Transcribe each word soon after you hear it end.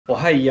Well,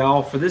 hey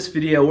y'all, for this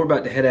video we're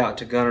about to head out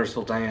to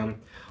Guntersville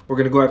Dam. We're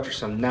going to go after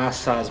some nice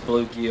sized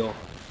bluegill.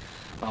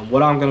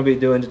 What I'm going to be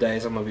doing today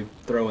is I'm going to be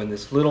throwing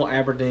this little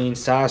Aberdeen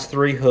size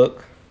 3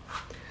 hook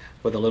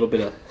with a little bit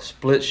of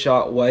split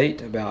shot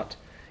weight, about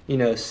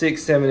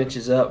 6-7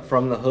 inches up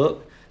from the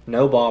hook.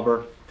 No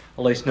bobber,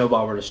 at least no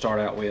bobber to start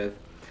out with.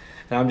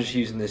 And I'm just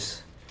using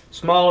this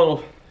small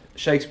little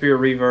Shakespeare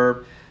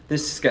reverb.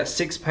 This has got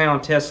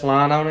 6-pound test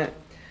line on it,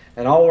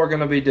 and all we're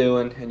going to be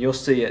doing, and you'll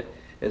see it,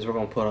 is we're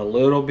going to put a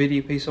little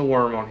bitty piece of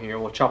worm on here.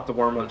 We'll chop the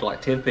worm up to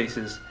like 10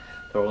 pieces,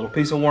 throw a little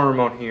piece of worm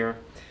on here,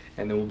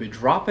 and then we'll be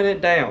dropping it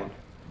down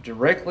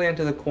directly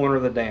into the corner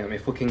of the dam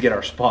if we can get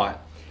our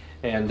spot.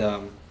 And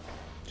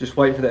just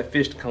wait for that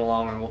fish to come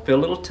along, and we'll feel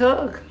a little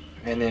tug,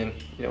 and then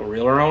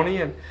reel her on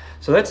in.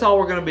 So that's all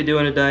we're going to be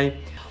doing today.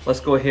 Let's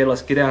go ahead,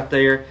 let's get out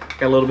there,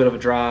 got a little bit of a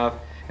drive,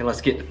 and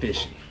let's get to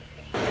fishing.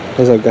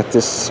 As I've got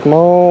this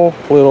small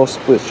little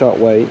split shot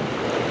weight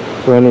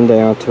running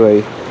down to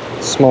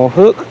a small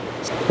hook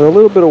with a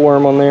little bit of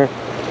worm on there.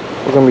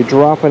 We're going to be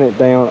dropping it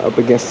down up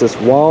against this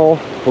wall,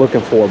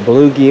 looking for a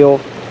bluegill,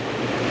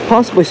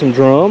 possibly some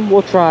drum.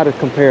 We'll try to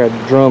compare a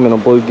drum and a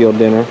bluegill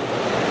dinner.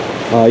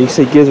 You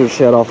see gizzard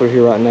shad all through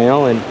here right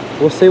now, and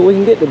we'll see what we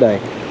can get today.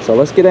 So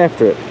let's get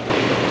after it.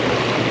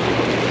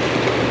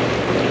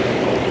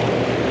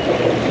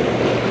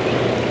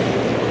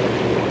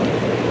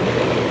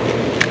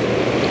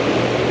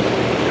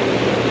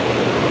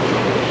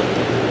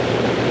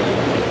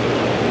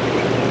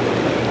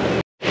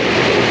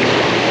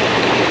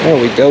 There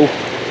we go.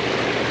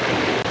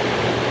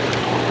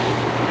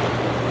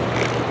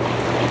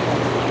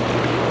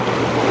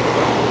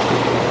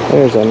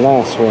 There's a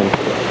nice one.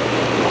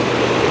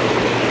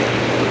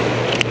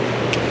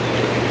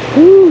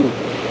 Woo!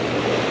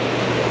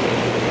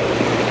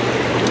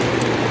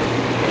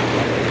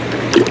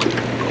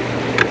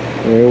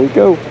 There we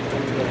go.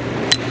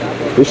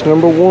 Fish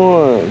number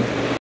 1.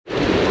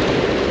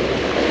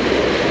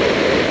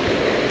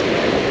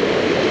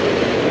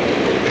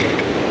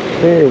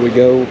 There we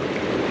go.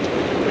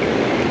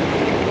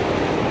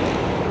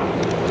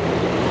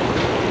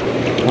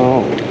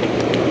 Oh,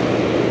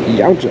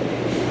 yowza.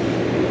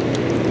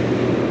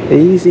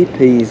 Easy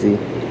peasy.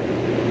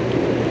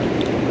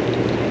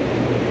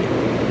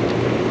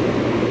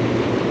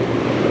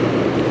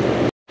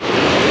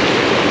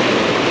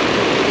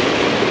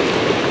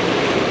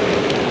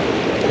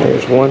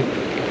 There's one.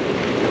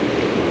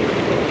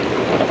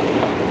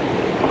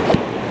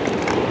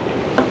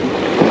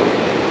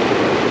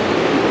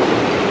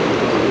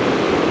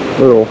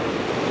 Little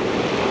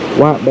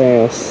white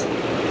bass.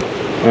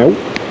 Ow.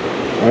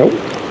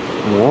 Ow.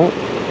 No.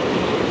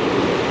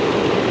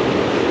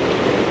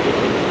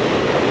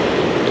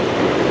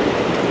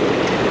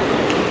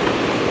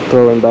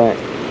 Throw him back.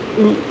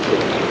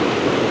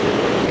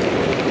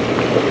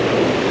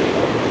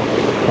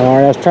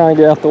 Alright, I was trying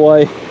to get out the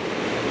way.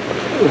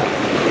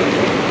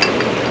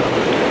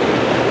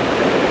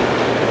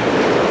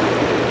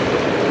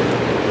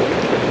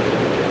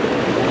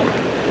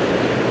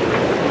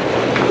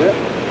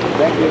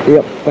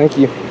 Yep, thank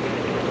you.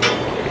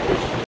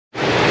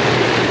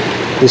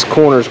 This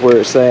corner's where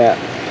it's at.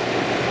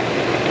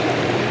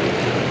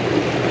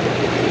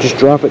 Just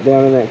drop it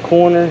down in that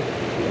corner,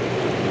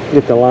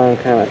 get the line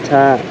kind of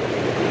tight,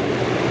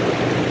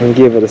 and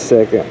give it a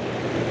second.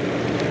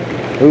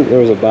 Ooh, there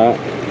was a bite.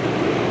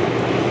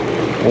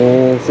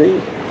 And see,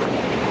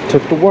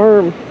 took the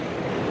worm.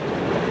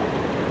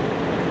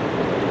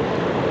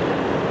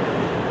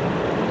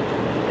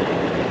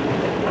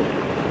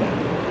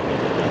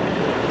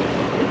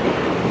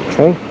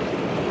 Okay.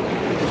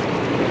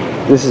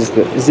 This is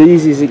as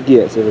easy as it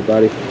gets,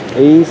 everybody.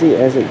 Easy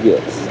as it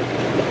gets.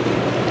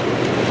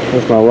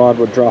 If my rod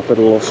would drop it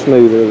a little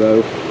smoother,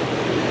 though,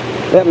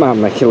 that might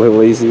make it a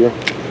little easier.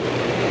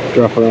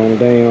 Drop it on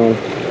down.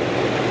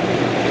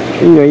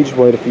 You just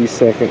wait a few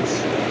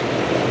seconds.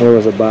 There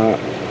was a bite.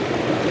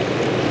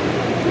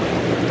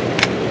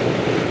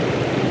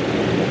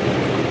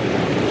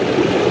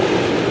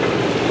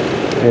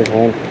 There's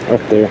one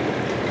up there.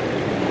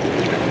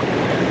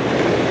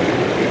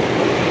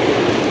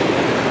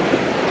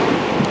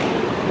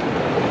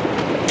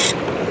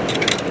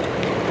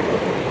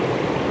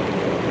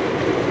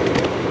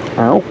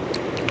 Ow.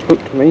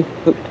 Hooked me.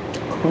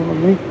 Hooked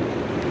on me.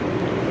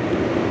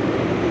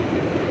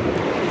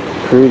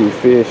 Pretty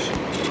fish.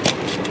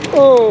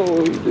 Oh,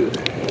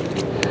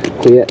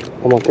 quit.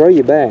 I'm going to throw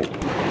you back.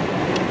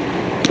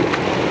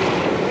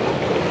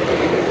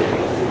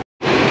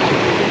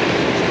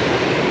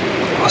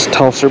 Let's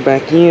toss her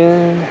back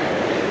in.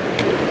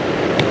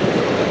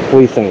 What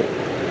do you think?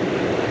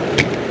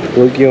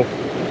 Bluegill?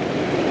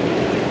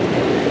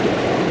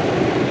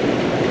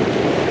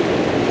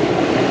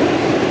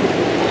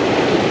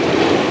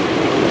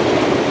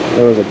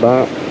 There was a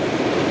bite.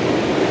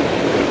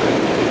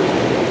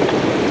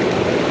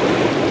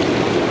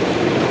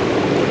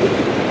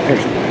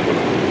 There's one.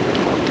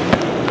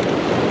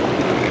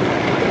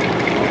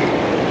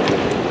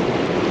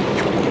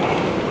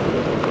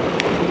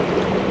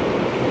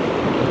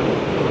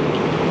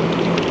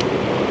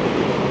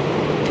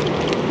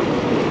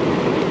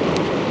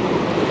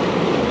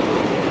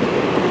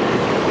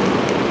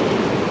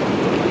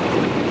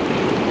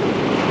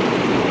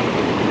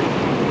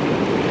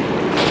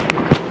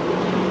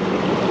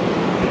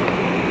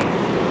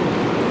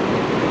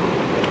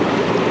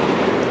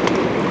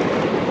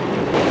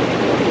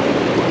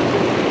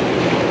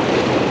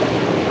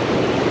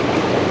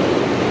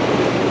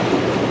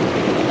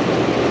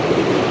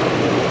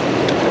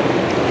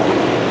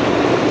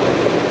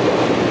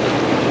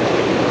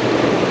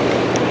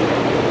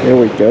 There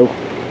we go.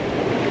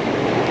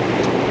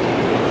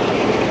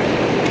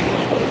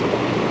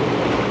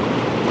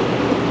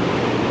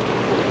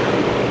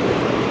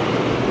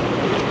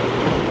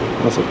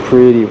 That's a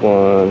pretty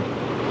one.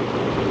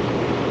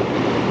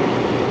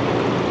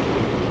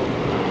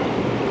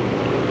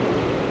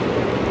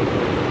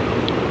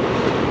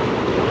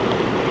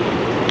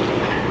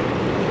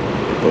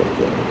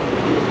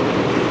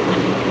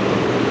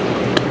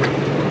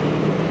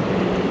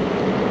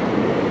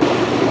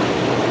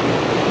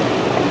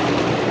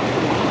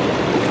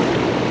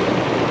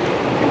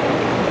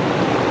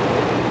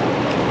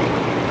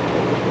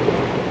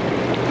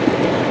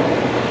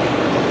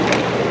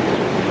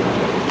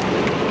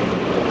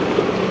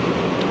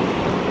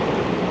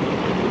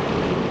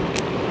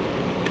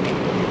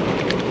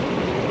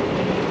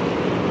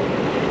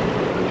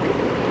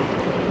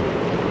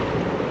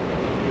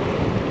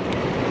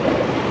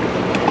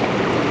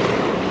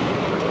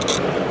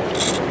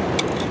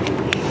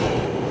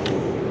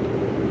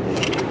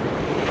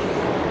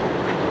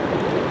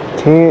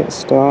 Can't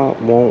stop,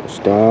 won't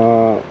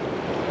stop.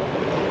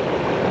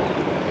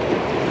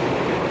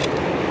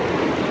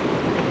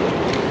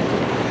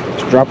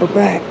 Let's drop her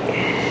back.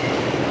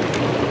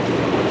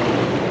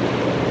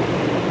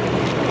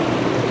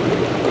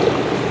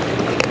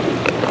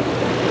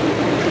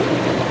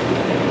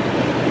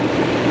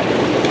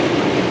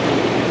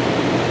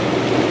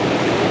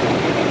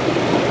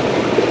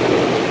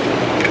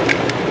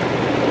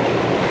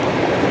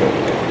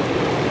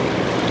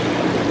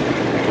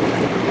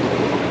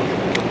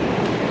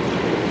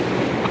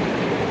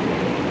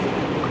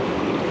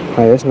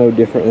 Hey, that's no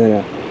different than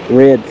a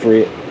red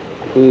frit.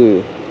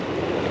 Ooh.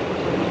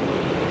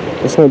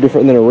 That's no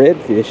different than a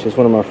redfish, as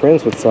one of my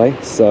friends would say.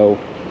 So,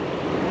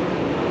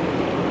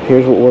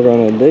 here's what we're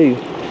going to do.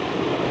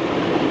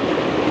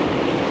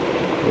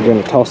 We're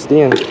going to toss it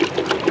in.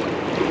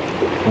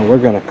 And we're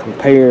going to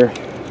compare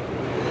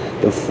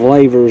the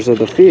flavors of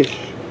the fish.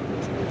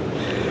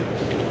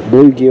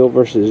 Bluegill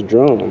versus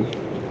drum.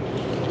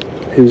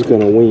 Who's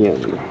going to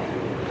win?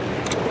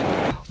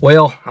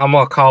 Well, I'm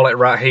going to call it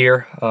right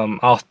here.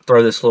 I'll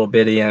throw this little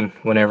bit in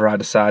whenever I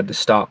decide to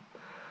stop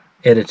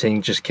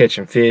editing, just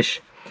catching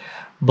fish.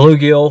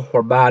 Bluegill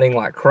were biting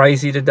like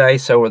crazy today,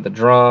 so were the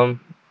drum.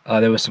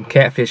 There was some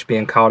catfish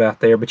being caught out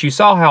there, but you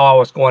saw how I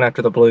was going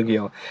after the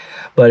bluegill.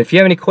 But if you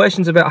have any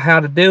questions about how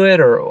to do it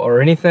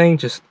or anything,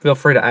 just feel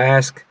free to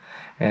ask,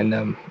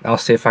 and I'll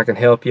see if I can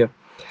help you.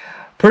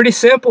 Pretty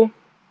simple,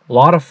 a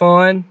lot of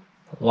fun,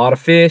 a lot of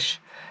fish,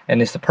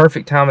 and it's the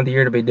perfect time of the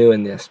year to be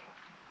doing this.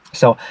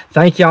 So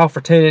thank y'all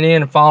for tuning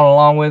in and following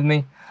along with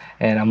me,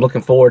 and I'm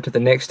looking forward to the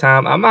next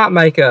time. I might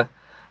make a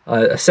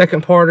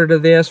second part to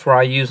this where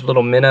I use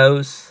little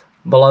minnows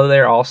below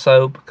there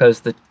also,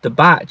 because the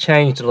bite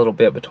changed a little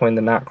bit between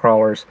the night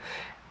crawlers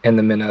and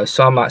the minnows,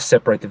 so I might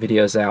separate the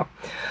videos out.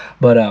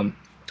 But I'm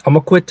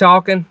gonna quit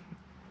talking,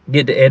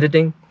 get to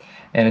editing,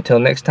 and until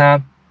next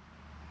time,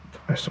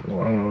 there's something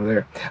going on over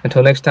there.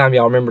 Until next time,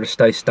 y'all remember to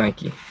stay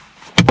stanky.